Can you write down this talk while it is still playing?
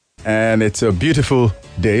And it's a beautiful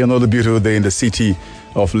day, another beautiful day in the city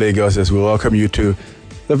of Lagos as we welcome you to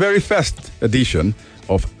the very first edition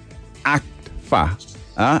of ACTFA,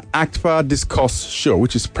 ACTFA Discourse Show,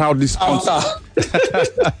 which is proudly sponsored.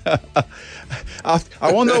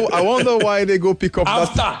 I wonder why they go pick up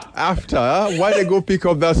why they go pick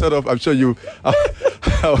up that sort of, I'm sure you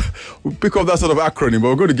pick up that sort of acronym, but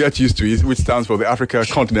we're going to get used to it, which stands for the Africa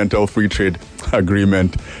Continental Free Trade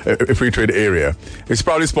Agreement, Free Trade Area. It's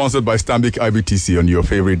proudly sponsored by Stanbic IBTC on your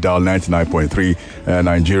favorite dial 99.3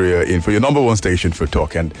 Nigeria for your number one station for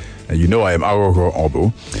talk. And you know I am Agogo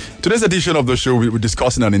Obo. Today's edition of the show, we're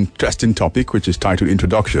discussing an interesting topic, which is titled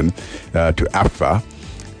Introduction to ACTFA.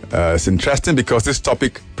 It's interesting because this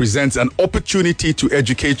topic presents an opportunity to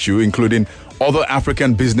educate you, including other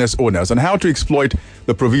African business owners, on how to exploit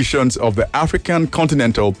the provisions of the African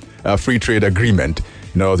Continental Free Trade Agreement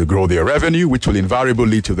in order to grow their revenue, which will invariably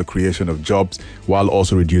lead to the creation of jobs while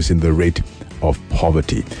also reducing the rate of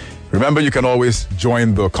poverty. Remember, you can always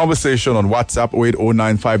join the conversation on WhatsApp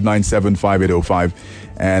 0809-597-5805.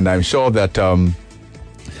 And I'm sure that Dr.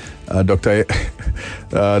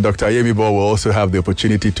 Ayemibo will also have the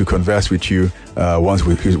opportunity to converse with you once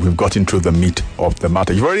we've gotten through the meat of the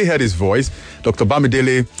matter. You've already heard his voice. Dr.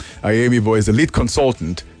 Bamidele Ayemibo is the lead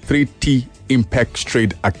consultant, 3T Impex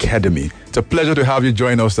Trade Academy. It's a pleasure to have you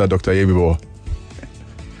join us, Dr. Ayemibo.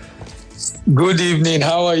 Good evening.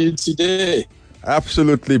 How are you today?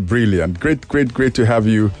 Absolutely brilliant. Great to have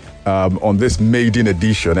you on this maiden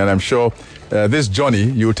edition. And I'm sure this journey,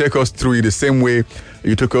 you'll take us through it the same way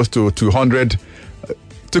you took us to 200,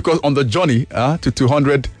 took us on the journey to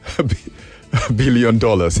 $200 billion.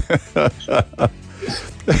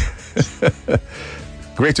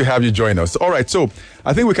 Great to have you join us. All right, so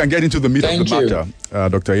I think we can get into the meat of the matter,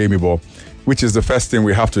 Dr. Ayemibo, which is the first thing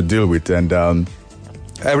we have to deal with. And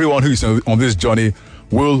everyone who's on this journey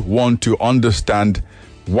will want to understand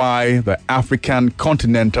why the African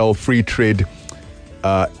Continental Free Trade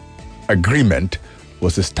Agreement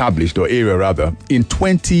was established, or area rather, in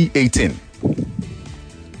 2018.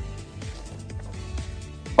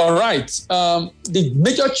 All right. The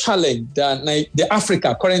major challenge that the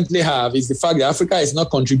Africa currently have is the fact that Africa is not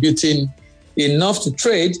contributing enough to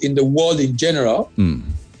trade in the world in general,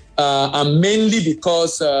 and mainly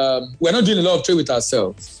because we're not doing a lot of trade with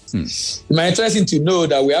ourselves. It's interesting to know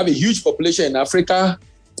that we have a huge population in Africa,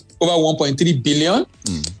 over 1.3 billion.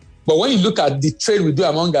 But when you look at the trade we do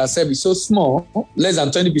among ourselves, it's so small, less than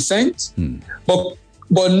 20%. But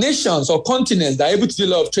nations or continents that are able to do a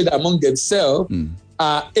lot of trade among themselves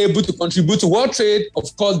are able to contribute to world trade,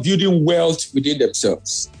 of course, building wealth within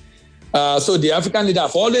themselves. So the African leaders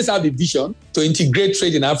have always had a vision to integrate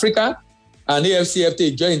trade in Africa, and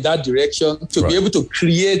AFCFTA joined in that direction to be able to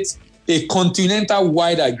create a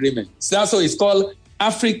continental-wide agreement. So that's what it's called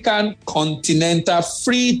African Continental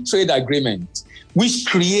Free Trade Agreement, which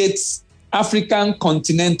creates African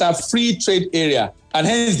Continental Free Trade Area, and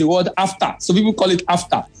hence the word AFTA. So people call it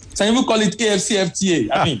AFTA. Some people call it AFCFTA.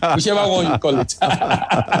 I mean, whichever one you call it.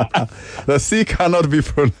 The C cannot be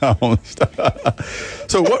pronounced.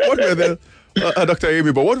 So what were the, Dr.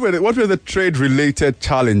 Ayemibo, what were the trade-related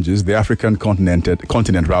challenges the African continent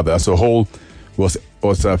as a whole was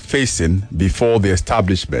facing before the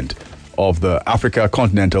establishment of the Africa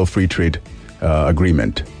Continental Free Trade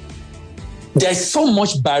Agreement? There's so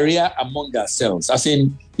much barrier among ourselves. As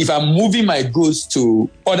in, if I'm moving my goods to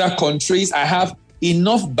other countries, I have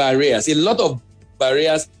enough barriers, a lot of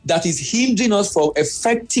barriers that is hindering us from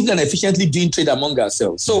effectively and efficiently doing trade among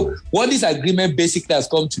ourselves. So what this agreement basically has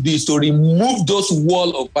come to do is to remove those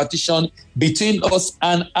wall of partition between us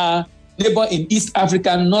and our neighbor in East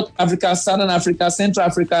Africa, North Africa, Southern Africa, Central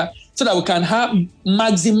Africa, so that we can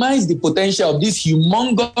maximize the potential of this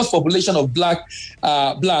humongous population of blacks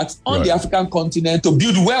on the African continent to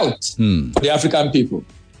build wealth for the African people.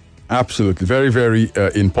 Absolutely. Very, very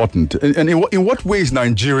important. And in what way is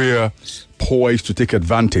Nigeria poised to take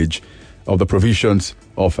advantage of the provisions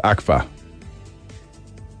of ACTFA?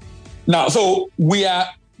 Now, so we are,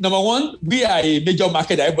 number one, we are a major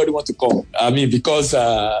market that everybody wants to come. I mean, because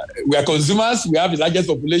we are consumers, we have the largest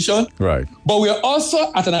population. Right. But we are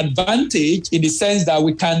also at an advantage in the sense that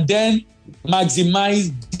we can then maximize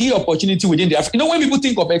the opportunity within the Africa. You know, when people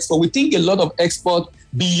think of export, we think a lot of export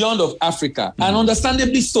beyond of Africa. And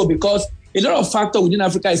understandably so, because a lot of factors within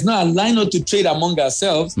Africa is not aligned to trade among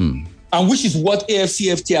ourselves, and which is what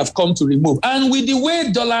AFCFTA have come to remove. And with the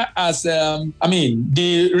way dollar has,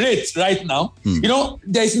 the rate right now, you know,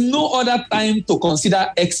 there's no other time to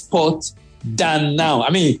consider export than now.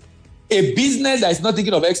 I mean, a business that is not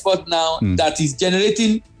thinking of export now, that is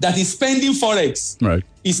spending forex, right,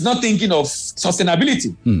 is not thinking of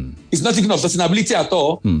sustainability. It's not thinking of sustainability at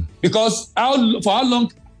all. Because for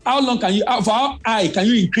how high can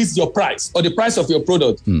you increase your price or the price of your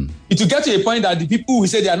product? It will get to a point that the people will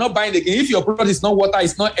say they are not buying again. If your product is not water,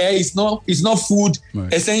 it's not air, it's not food,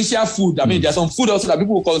 right, essential food. I mean, there's some food also that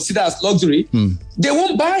people will consider as luxury. They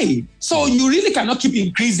won't buy. So you really cannot keep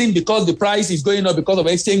increasing because the price is going up because of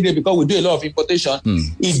exchange rate, because we do a lot of importation.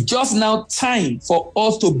 It's just now time for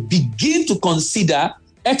us to begin to consider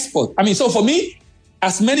export. I mean, so for me,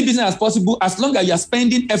 as many business as possible, as long as you are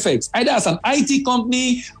spending FX, either as an IT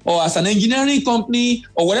company or as an engineering company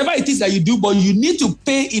or whatever it is that you do, but you need to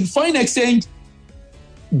pay in foreign exchange.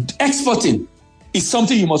 Exporting is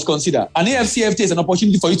something you must consider. And AFCFTA is an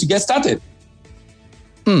opportunity for you to get started.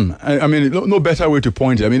 I mean, no better way to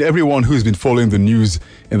point it. I mean, everyone who's been following the news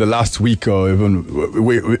in the last week or even,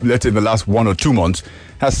 let's say, the last 1 or 2 months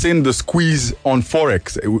has seen the squeeze on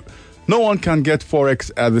Forex. No one can get Forex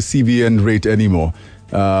at the CBN rate anymore.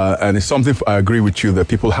 And it's something I agree with you that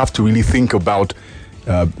people have to really think about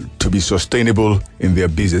to be sustainable in their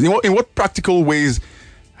business. In what practical ways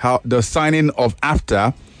does signing of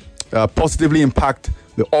AfTA positively impact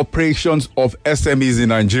the operations of SMEs in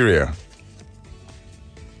Nigeria?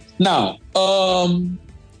 Now,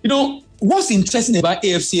 what's interesting about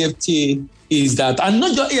AFCFTA is that, and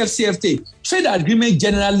not just AFCFTA, trade agreement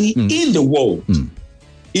generally in the world,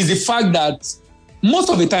 is the fact that most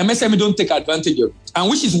of the time SME don't take advantage of it, and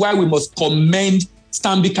which is why we must commend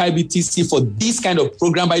Stanbic IBTC for this kind of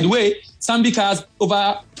program. By the way, Stanbic has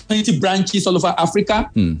over 20 branches all over Africa,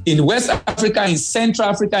 in West Africa, in Central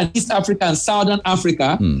Africa, in East Africa, and Southern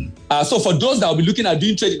Africa. So for those that will be looking at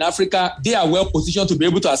doing trade in Africa, they are well positioned to be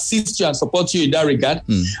able to assist you and support you in that regard.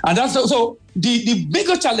 And that's so the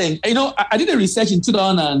bigger challenge. I did a research in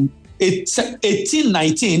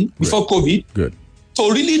 2018-19 before COVID. Good. To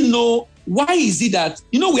really know why is it that,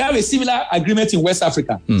 we have a similar agreement in West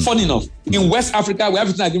Africa. Funny enough, in West Africa, we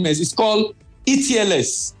have an agreement. It's called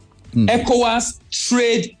ETLS, ECOWAS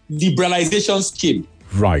Trade Liberalization Scheme.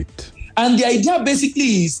 Right. And the idea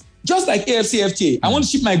basically is, just like AFCFTA, I want to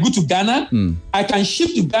ship my good to Ghana. I can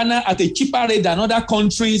ship to Ghana at a cheaper rate than other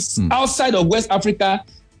countries outside of West Africa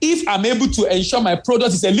if I'm able to ensure my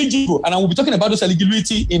product is eligible. And I will be talking about those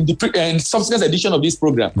eligibility in the subsequent edition of this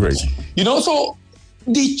program. Great. So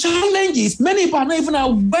the challenge is many people are not even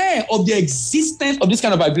aware of the existence of this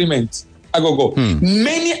kind of agreement.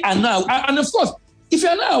 Many are now, and of course, if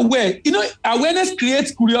you're not aware, awareness creates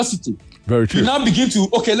curiosity. Very true. You now begin to,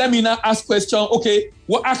 let me now ask questions. How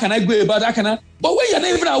can I go about that? But when you're not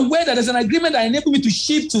even aware that there's an agreement that enables me to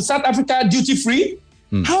ship to South Africa duty free,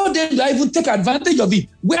 how then do I even take advantage of it?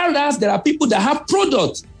 Whereas there are people that have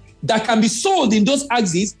products that can be sold in those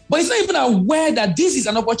axes, but it's not even aware that this is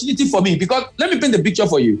an opportunity for me. Because let me paint the picture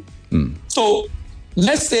for you. So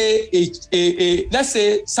let's say let's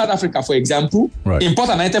say South Africa, for example, import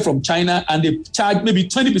an item from China and they charge maybe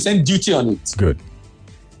 20% duty on it. Good.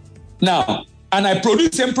 Now, and I produce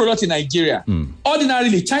the same product in Nigeria.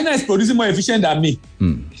 Ordinarily, China is producing more efficient than me.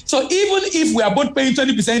 So even if we are both paying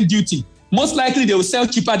 20% duty, most likely they will sell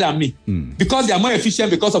cheaper than me because they are more efficient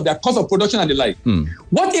because of their cost of production and the like.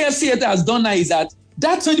 What AFCFTA has done now is that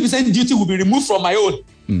 20% duty will be removed from my own.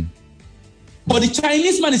 But the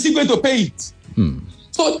Chinese man is still going to pay it.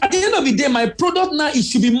 So at the end of the day, my product now, it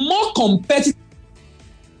should be more competitive.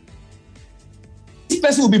 This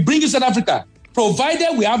person will be bringing South Africa,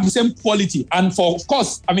 provided we have the same quality. And of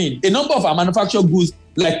course, a number of our manufactured goods,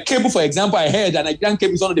 like cable, for example, I heard that Nigerian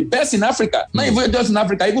cable is one of the best in Africa. Not even just in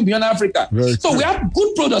Africa, even beyond Africa. So we have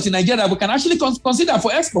good products in Nigeria that we can actually consider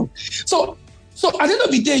for export. So at the end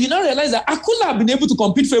of the day, you now realize that I could have been able to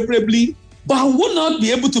compete favorably, but I would not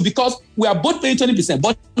be able to because we are both paying 20%.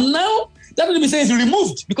 But now that 20% is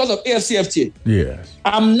removed because of AFCFTA. Yes.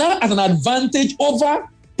 I'm now at an advantage over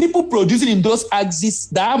people producing in those axes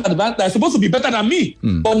that are supposed to be better than me.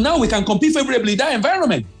 But now we can compete favorably in that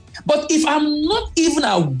environment. But if I'm not even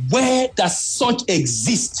aware that such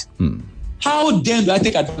exists, how then do I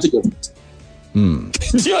take advantage of it? Do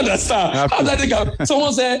you understand? How do I take advantage?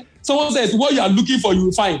 Someone says, what you are looking for, you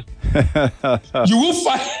will find. You will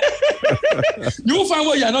find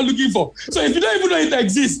what you are not looking for. So if you don't even know it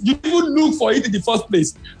exists, you even look for it in the first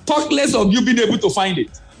place. Talk less of you being able to find it.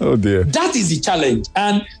 Oh dear. That is the challenge.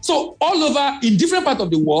 And so all over, in different parts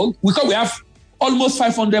of the world, we have almost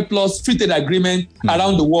 500 plus free trade agreements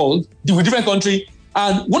around the world with different countries.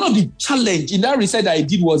 And one of the challenge in that research that I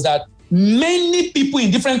did was that many people in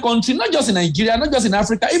different countries, not just in Nigeria, not just in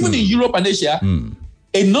Africa, even in Europe and Asia,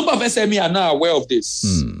 a number of SME are now aware of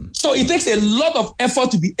this. So it takes a lot of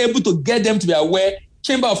effort to be able to get them to be aware.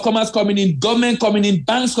 Chamber of Commerce coming in, government coming in,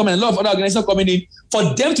 banks coming in, a lot of other organizations coming in for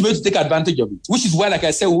them to be able to take advantage of it, which is why, like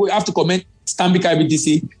I said, we have to commend Stanbic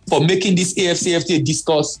IBTC for making this AFCFTA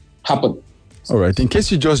discourse happen. All right. In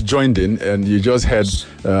case you just joined in and you just had,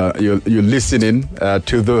 you're listening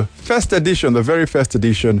to the first edition, the very first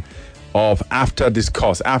edition of AFTA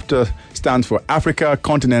Discuss. AFTA stands for Africa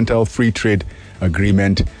Continental Free Trade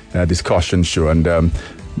Agreement Discussion Show. And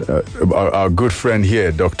our good friend here,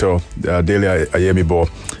 Dr. Dele Ayemibo,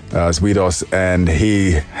 is with us, and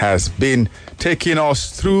he has been taking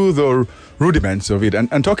us through the rudiments of it.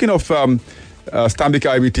 And talking of Stanbic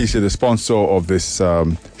IBTC, the sponsor of this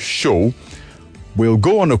show, we'll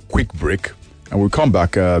go on a quick break and we'll come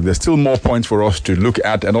back. There's still more points for us to look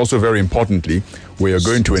at, and also very importantly, we are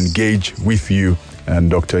going to engage with you, and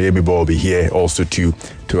Dr. Ayemibo will be here also to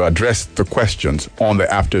address the questions on the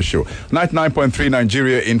after show. 99.3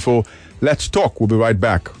 Nigeria Info. Let's talk. We'll be right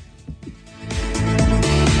back.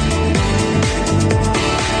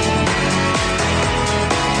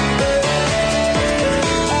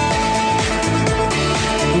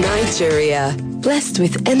 Nigeria, blessed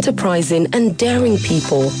with enterprising and daring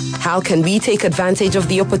people. How can we take advantage of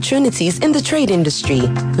the opportunities in the trade industry?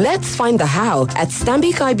 Let's find the how at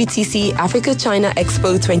Stanbic IBTC Africa China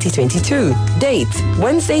Expo 2022. Date,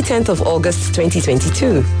 Wednesday, 10th of August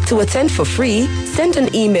 2022. To attend for free, send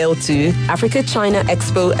an email to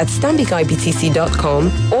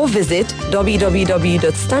africachinaexpo@stambicibtc.com or visit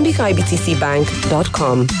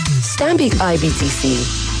www.stambicibtcbank.com. Stanbic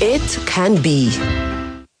IBTC. It can be.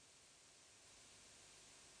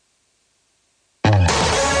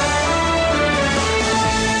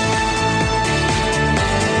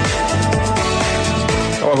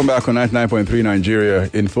 Welcome back on 99.3 Nigeria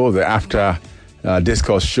Info, the After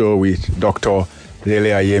Discourse show with Dr.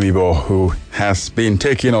 Dele Ayemibo, who has been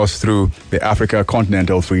taking us through the Africa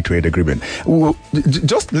Continental Free Trade Agreement.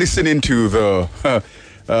 Just listening to the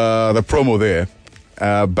promo there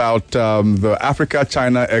about the Africa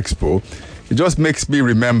China Expo, it just makes me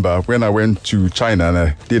remember when I went to China and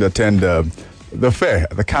I did attend the fair,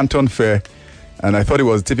 the Canton Fair, and I thought it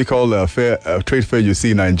was a typical trade fair you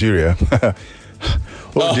see in Nigeria.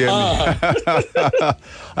 Oh dear me.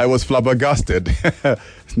 I was flabbergasted.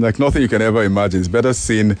 It's like nothing you can ever imagine. It's better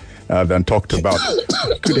seen than talked about.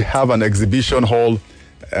 Could have an exhibition hall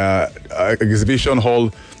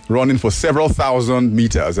running for several thousand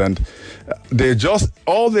meters, and they're just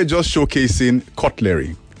showcasing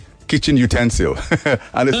cutlery, kitchen utensil,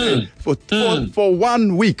 and they say for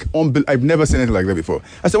 1 week, I've never seen anything like that before.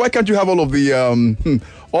 I said, why can't you have all of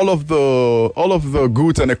the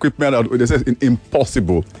goods and equipment? They said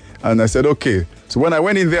impossible, and I said okay. So when I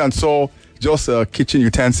went in there and saw just kitchen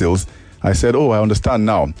utensils, I said, oh, I understand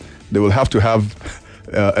now. They will have to have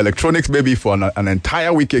electronics maybe for an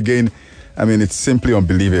entire week again. I mean, it's simply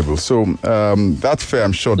unbelievable. So that's fair.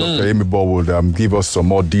 I'm sure Dr. Ayemibo would give us some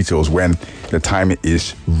more details when the time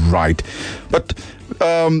is right. But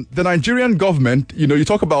the Nigerian government, you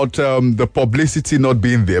talk about the publicity not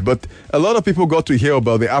being there, but a lot of people got to hear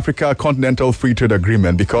about the Africa Continental Free Trade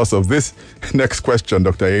Agreement because of this next question,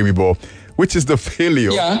 Dr. Ayemibo, which is the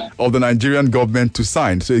failure of the Nigerian government to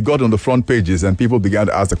sign. So it got on the front pages and people began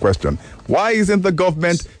to ask the question, why isn't the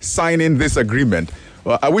government signing this agreement?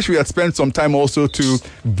 I wish we had spent some time also to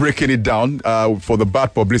breaking it down for the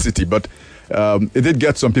bad publicity, but it did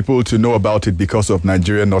get some people to know about it because of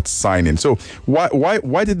Nigeria not signing. So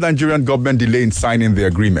why did the Nigerian government delay in signing the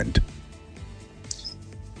agreement?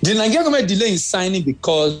 The Nigerian government delay in signing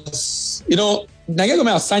because, Nigerian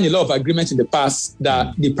government has signed a lot of agreements in the past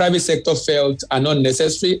that the private sector felt are not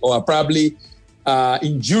necessary or are probably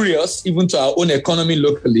injurious even to our own economy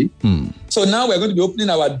locally. So now we're going to be opening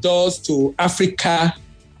our doors to Africa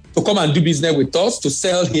to come and do business with us, to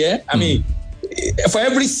sell here. I mean, for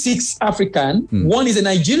every 6 African, 1 is a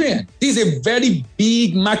Nigerian. This is a very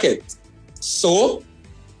big market. So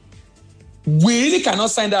we really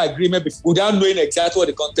cannot sign that agreement without knowing exactly what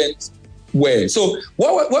the content were. So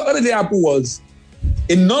what did happen was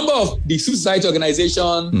a number of the civil society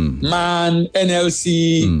organization, MAN,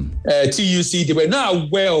 NLC, TUC, they were not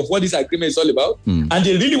aware of what this agreement is all about, and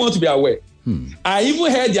they really want to be aware. I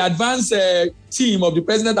even heard the advance team of the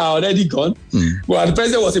president are already gone. Well, the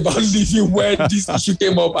president was about leaving when this issue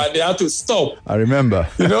came up and they had to stop. I remember.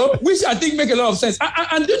 Which I think make a lot of sense.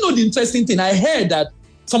 And you know the interesting thing, I heard that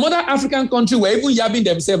some other African countries were even yabbing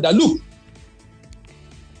themselves that, look,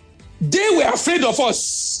 they were afraid of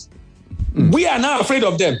us. We are now afraid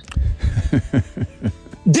of them.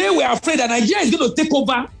 They were afraid that Nigeria is going to take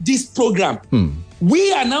over this program.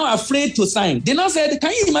 We are now afraid to sign. They now said,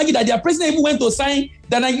 can you imagine that their president even went to sign,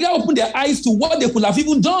 that Nigeria opened their eyes to what they could have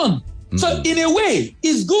even done? So in a way,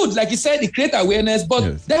 it's good. Like you said, it creates awareness,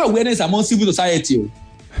 but that awareness among civil society.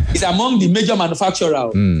 It's among the major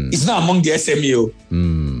manufacturer. It's not among the SME.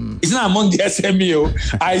 It's not among the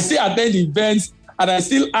SME. I still attend events and I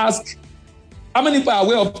still ask, how many people are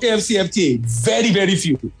aware of AFCFTA? Very, very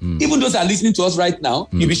few. Even those that are listening to us right now,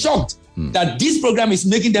 you'll be shocked that this program is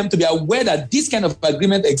making them to be aware that this kind of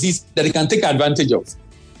agreement exists that they can take advantage of.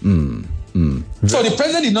 So the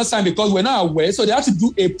president did not sign because we're not aware. So they have to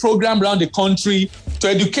do a program around the country to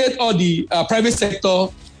educate all the private sector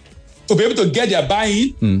to be able to get their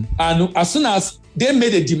buy-in. And as soon as they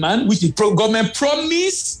made a demand, which the government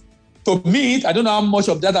promised to meet, I don't know how much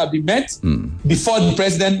of that have been met, before the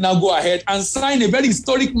president now go ahead and sign a very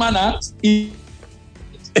historic manner.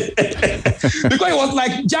 Because it was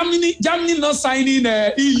like Germany not signing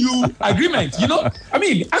EU agreement, you know? I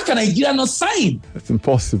mean, how can Nigeria not sign? It's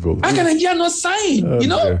impossible. How can Nigeria not sign? You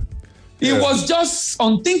know? It was just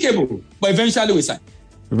unthinkable, but eventually we signed.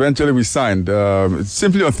 Eventually we signed. It's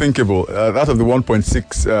simply unthinkable. Out of the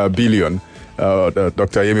 1.6 billion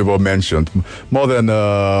Dr. Ayemibo mentioned, more than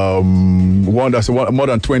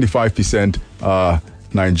 25%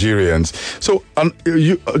 Nigerians. So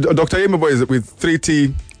Dr. Ayemibo is with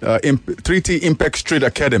 3T Impex Trade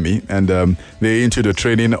Academy, and they're into the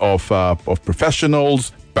training of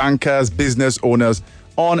professionals, bankers, business owners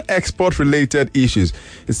on export-related issues.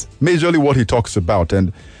 It's majorly what he talks about.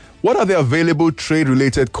 And what are the available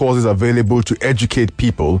trade-related courses available to educate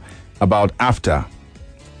people about AFTA?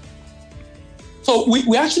 So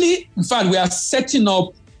we actually, in fact, we are setting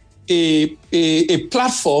up a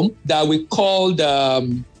platform that we call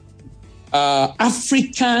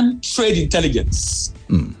African Trade Intelligence.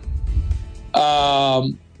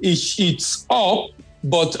 It's up,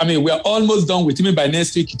 but I mean, we are almost done with it. By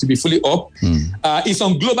next week, to be fully up. It's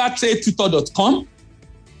on globaltradetutor.com.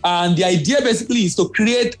 And the idea basically is to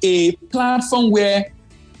create a platform where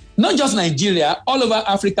not just Nigeria, all over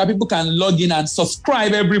Africa, people can log in and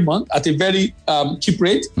subscribe every month at a very cheap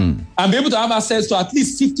rate and be able to have access to at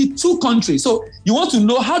least 52 countries. So you want to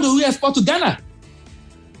know, how do we export to Ghana?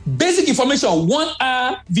 Basic information,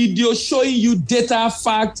 1-hour video showing you data,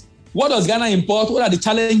 facts. What does Ghana import? What are the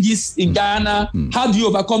challenges in Ghana? How do you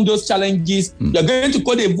overcome those challenges? You're going to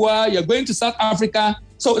Cote d'Ivoire, you're going to South Africa.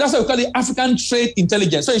 So that's why we call it African Trade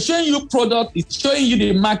Intelligence. So it's showing you product, it's showing you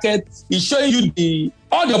the market, it's showing you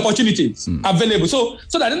all the opportunities available. So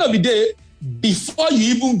that at the end of the day, before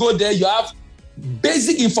you even go there, you have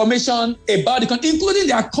basic information about the country, including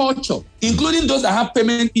their culture, including those that have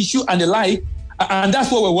payment issue and the like. And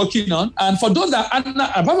that's what we're working on. And for those that are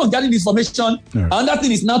not, apart from getting this information, another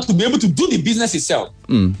thing is now to be able to do the business itself.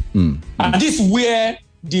 And this is where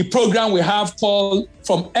the program we have called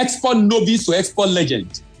From Export Novice to Export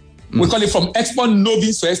Legend. We call it From Export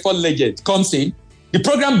Novice to Export Legend comes in. The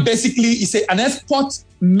program basically is an export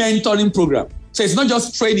mentoring program. So it's not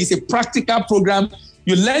just trade, it's a practical program.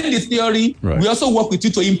 You learn the theory. We also work with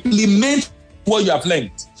you to implement what you have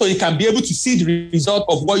learned, so you can be able to see the result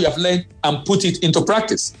of what you have learned and put it into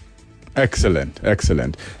practice. Excellent.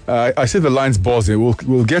 I see the lines buzzing.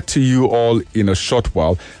 We'll get to you all in a short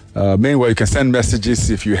while. Meanwhile, you can send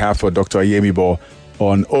messages if you have for Dr. Ayemibo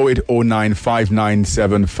on 0809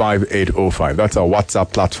 597 5805. That's our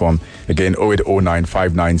WhatsApp platform. Again, 0809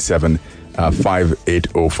 597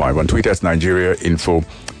 5805. On Twitter, it's Nigeria Info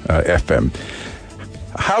FM.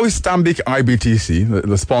 How is Stanbic IBTC,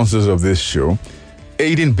 the sponsors of this show,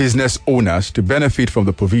 aiding business owners to benefit from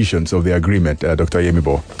the provisions of the agreement, Dr.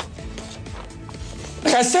 Ayemibo?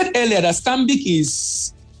 Like I said earlier, that Stanbic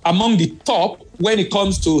is among the top when it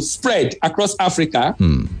comes to spread across Africa.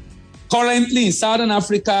 Currently in Southern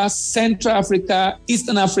Africa, Central Africa,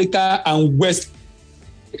 Eastern Africa, and West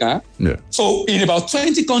Africa. So in about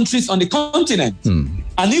 20 countries on the continent.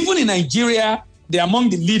 And even in Nigeria, they're among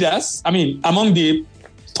the leaders, among the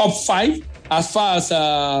top 5 as far as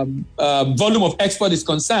volume of export is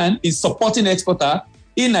concerned, is supporting exporter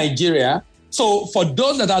in Nigeria. So for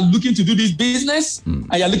those that are looking to do this business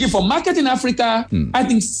and you're looking for market in Africa, I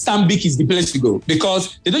think Stanbic is the place to go,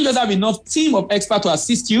 because they don't just have enough team of experts to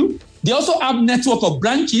assist you. They also have network of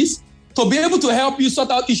branches to be able to help you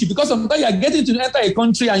sort out issues, because sometimes you're getting to enter a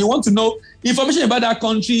country and you want to know information about that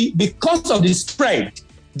country because of the spread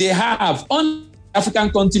they have on African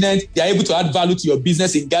continent. They are able to add value to your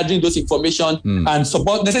business in gathering those information and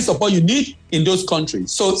necessary support you need in those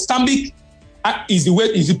countries. So Stanbic is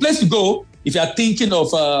the place to go if you are thinking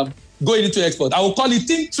of going into export. I will call it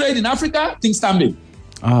Think Trade in Africa, Think Stanbic.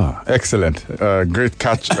 Excellent. Great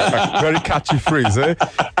catch. Very catchy phrase, eh?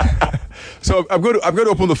 So So I'm going to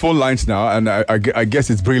open the phone lines now, and I guess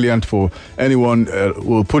it's brilliant for anyone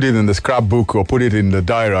who'll put it in the scrapbook or put it in the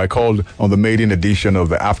diary. I called on the maiden edition of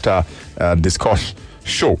the After Discuss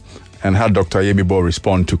show and had Dr. Ayemibo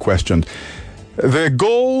respond to questions. The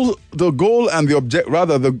goal and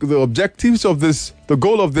the objectives of this, the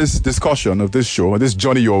goal of this discussion, of this show, this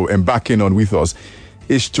journey you're embarking on with us,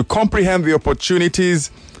 is to comprehend the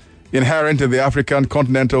opportunities inherent in the African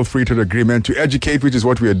Continental Free Trade Agreement, to educate, which is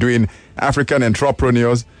what we are doing, African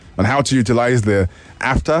entrepreneurs on how to utilize the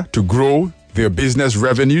AFTA to grow their business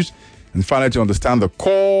revenues, and finally to understand the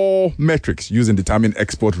core metrics used in determining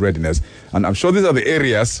export readiness. And I'm sure these are the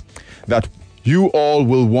areas that you all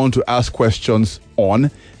will want to ask questions on.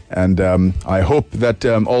 And I hope that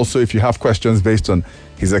also if you have questions based on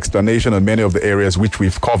his explanation on many of the areas which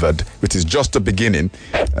we've covered, which is just the beginning,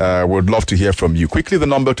 would love to hear from you. Quickly, the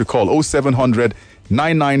number to call, 0700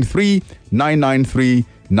 993 993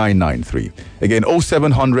 993. Again,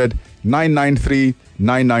 0700 993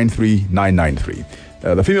 993 993.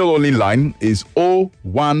 The female-only line is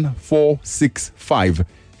 01465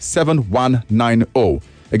 7190.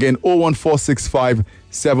 Again, 01465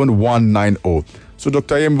 7190. So,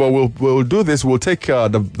 Dr. Ayemibo, we'll do this. We'll take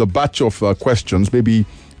the batch of questions, maybe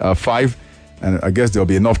 5, and I guess there'll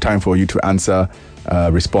be enough time for you to answer,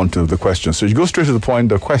 respond to the questions. So you go straight to the point.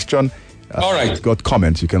 The question, all right, got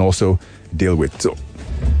comments you can also deal with. So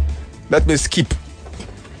let me skip.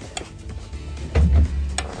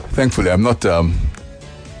 Thankfully, I'm not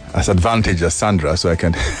as advantaged as Sandra, so I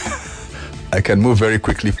can I can move very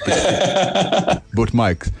quickly. Both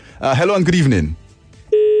mics. Hello and good evening.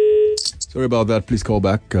 Sorry about that. Please call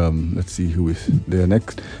back. Let's see who is there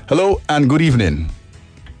next. Hello and good evening.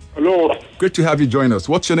 Hello. Great to have you join us.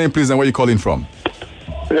 What's your name, please, and where are you calling from?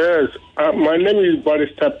 Yes, my name is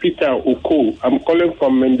Barrister Peter Oko. I'm calling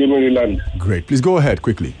from Maryland. Great. Please go ahead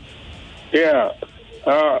quickly. Yeah.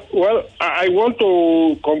 Well, I want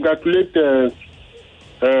to congratulate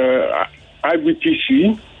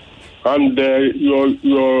IBTC and your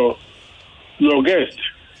guest,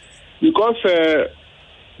 because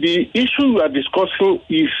the issue we are discussing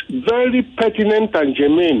is very pertinent and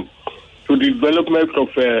germane to the development of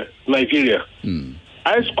Nigeria.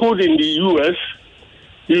 I schooled in the U.S.,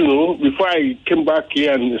 before I came back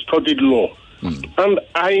here and studied law. And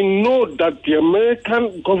I know that the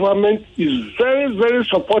American government is very, very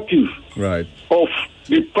supportive of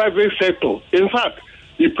the private sector. In fact,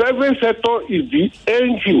 the private sector is the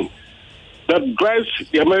engine that drives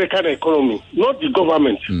the American economy, not the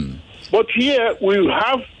government. But here we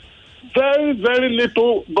have very, very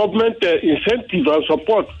little government incentive and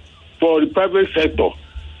support for the private sector.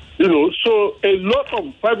 So a lot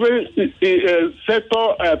of private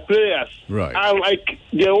sector players are like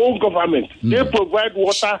their own government. They provide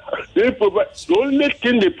water. The only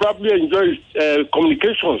thing they probably enjoy is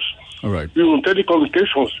communications.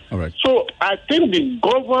 Telecommunications. So I think the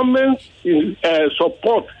government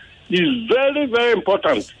support is very, very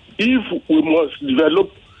important if we must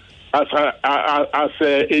develop as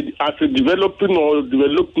a developing or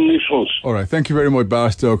developing nations. All right, thank you very much,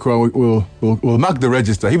 Barrister Oko. We'll mark the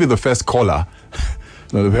register. He'll be the first caller,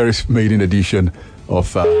 the very maiden edition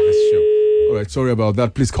of this show. All right, sorry about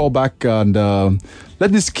that. Please call back and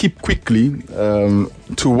let me skip quickly to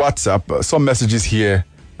WhatsApp. Some messages here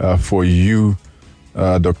for you,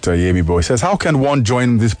 Dr. Ayemibo. He says, how can one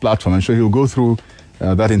join this platform? I'm sure he'll go through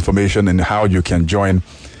that information and how you can join.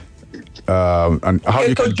 And how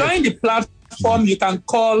you can join the platform, you can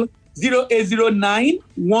call 0809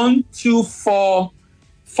 124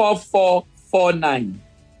 4449.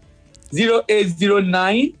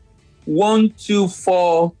 0809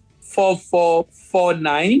 124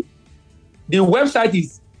 4449. The website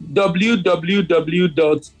is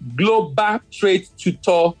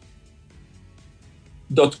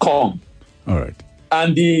www.globaltradetutor.com. All right.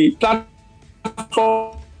 And the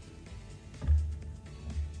platform.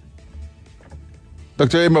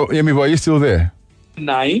 Dr. Ayemibo, are you still there?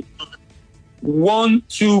 9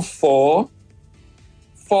 124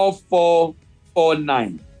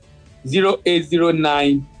 4449.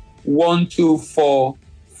 0809 124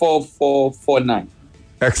 4449.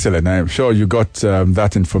 Excellent. I'm sure you got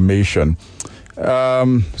that information.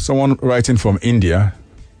 Someone writing from India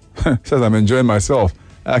says, I'm enjoying myself.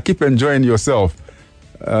 Keep enjoying yourself.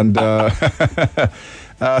 And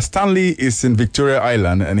Stanley is in Victoria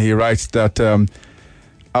Island, and he writes that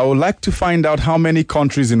I would like to find out how many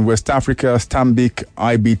countries in West Africa Stanbic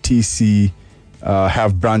IBTC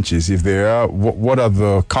have branches. If there are, what are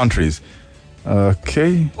the countries?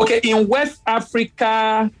 Okay, in West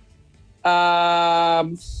Africa,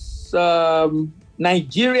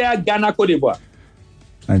 Nigeria, Ghana, Cote d'Ivoire.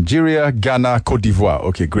 Nigeria, Ghana, Cote d'Ivoire.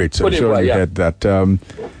 Okay, great. So I'm sure you heard that.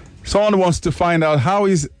 Someone wants to find out how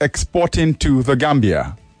is exporting to the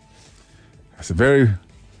Gambia. That's a very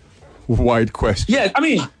wide question. Yes, I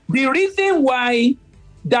mean, the reason why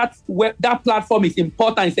that platform is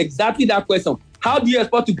important is exactly that question. How do you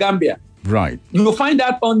export to Gambia? Right. You will find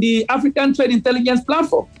that on the African Trade Intelligence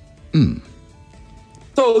platform.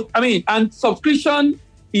 So, I mean, and subscription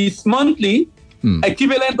is monthly,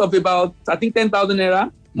 equivalent of about, I think, 10,000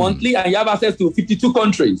 naira monthly, and you have access to 52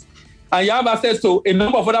 countries. And you have access to a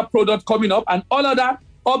number of other products coming up and all other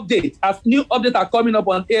updates. As new updates are coming up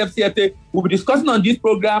on AFCFTA, we'll be discussing on this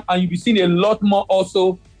program, and you'll be seeing a lot more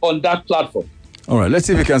also on that platform. All right, let's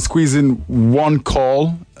see if we can squeeze in one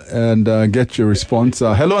call and get your response.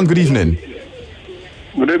 Hello and good evening.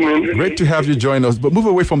 Good evening. Great to have you join us, but move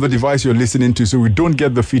away from the device you're listening to so we don't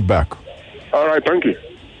get the feedback. All right, thank you.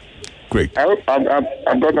 Great. I've got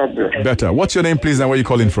that there. Better. What's your name, please, and where are you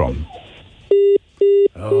calling from?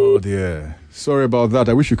 Oh, dear. Sorry about that.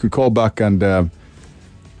 I wish you could call back and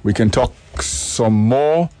we can talk some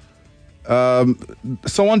more.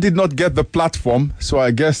 Someone did not get the platform, so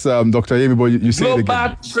I guess, Dr. Ayemibo, you say it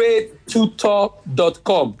again.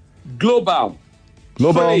 GlobalTradeTutor.com. Global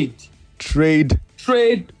Trade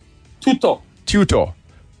Tutor.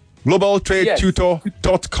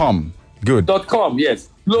 GlobalTradeTutor.com. Good. .com, yes.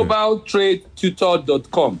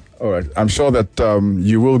 GlobalTradeTutor.com. All right. I'm sure that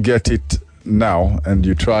you will get it now and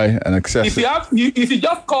you try and access if you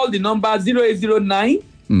just call the number 0809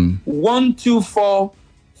 124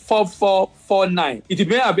 4449, it will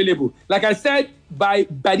be available. Like I said, by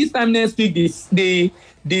this time next week, the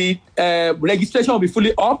registration will be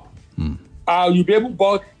fully up. You'll be able,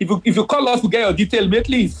 but if you call us to get your detail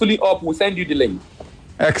immediately, it's fully up. We'll send you the link.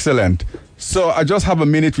 Excellent. So I just have a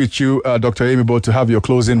minute with you, Dr. Ayemibo, to have your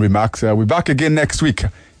closing remarks. We'll be back again next week,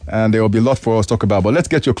 and there will be a lot for us to talk about. But let's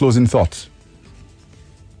get your closing thoughts.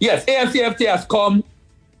 Yes, AFCFTA has come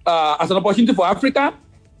as an opportunity for Africa,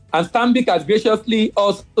 and Stanbic has graciously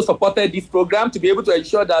also supported this program to be able to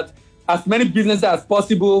ensure that as many businesses as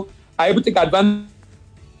possible are able to take advantage.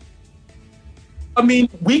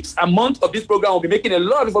 Weeks and months of this program will be making a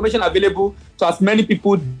lot of information available to as many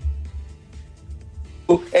people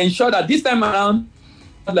to ensure that this time around,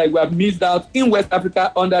 like we have missed out in West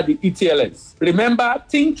Africa under the ETLS. Remember,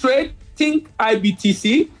 think trade, think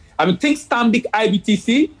IBTC, think Stanbic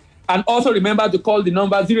IBTC, and also remember to call the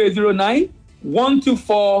number 009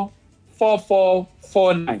 124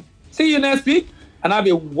 4449. See you next week, and have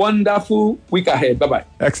a wonderful week ahead. Bye-bye.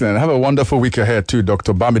 Excellent. Have a wonderful week ahead too,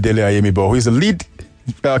 Dr. Bamidele Ayemibo, who is the lead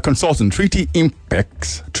consultant, Treaty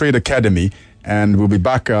Impacts Trade Academy, and we'll be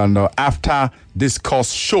back on after this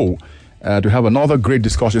course show to have another great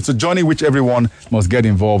discussion. It's a journey which everyone must get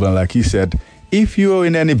involved in. Like he said, if you're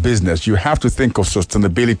in any business, you have to think of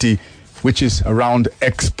sustainability, which is around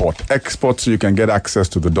export so you can get access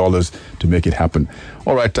to the dollars to make it happen.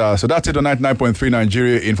 All right, so that's it on 99.3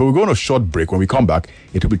 Nigeria Info. We're going on a short break. When we come back,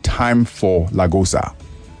 it will be time for Lagosa.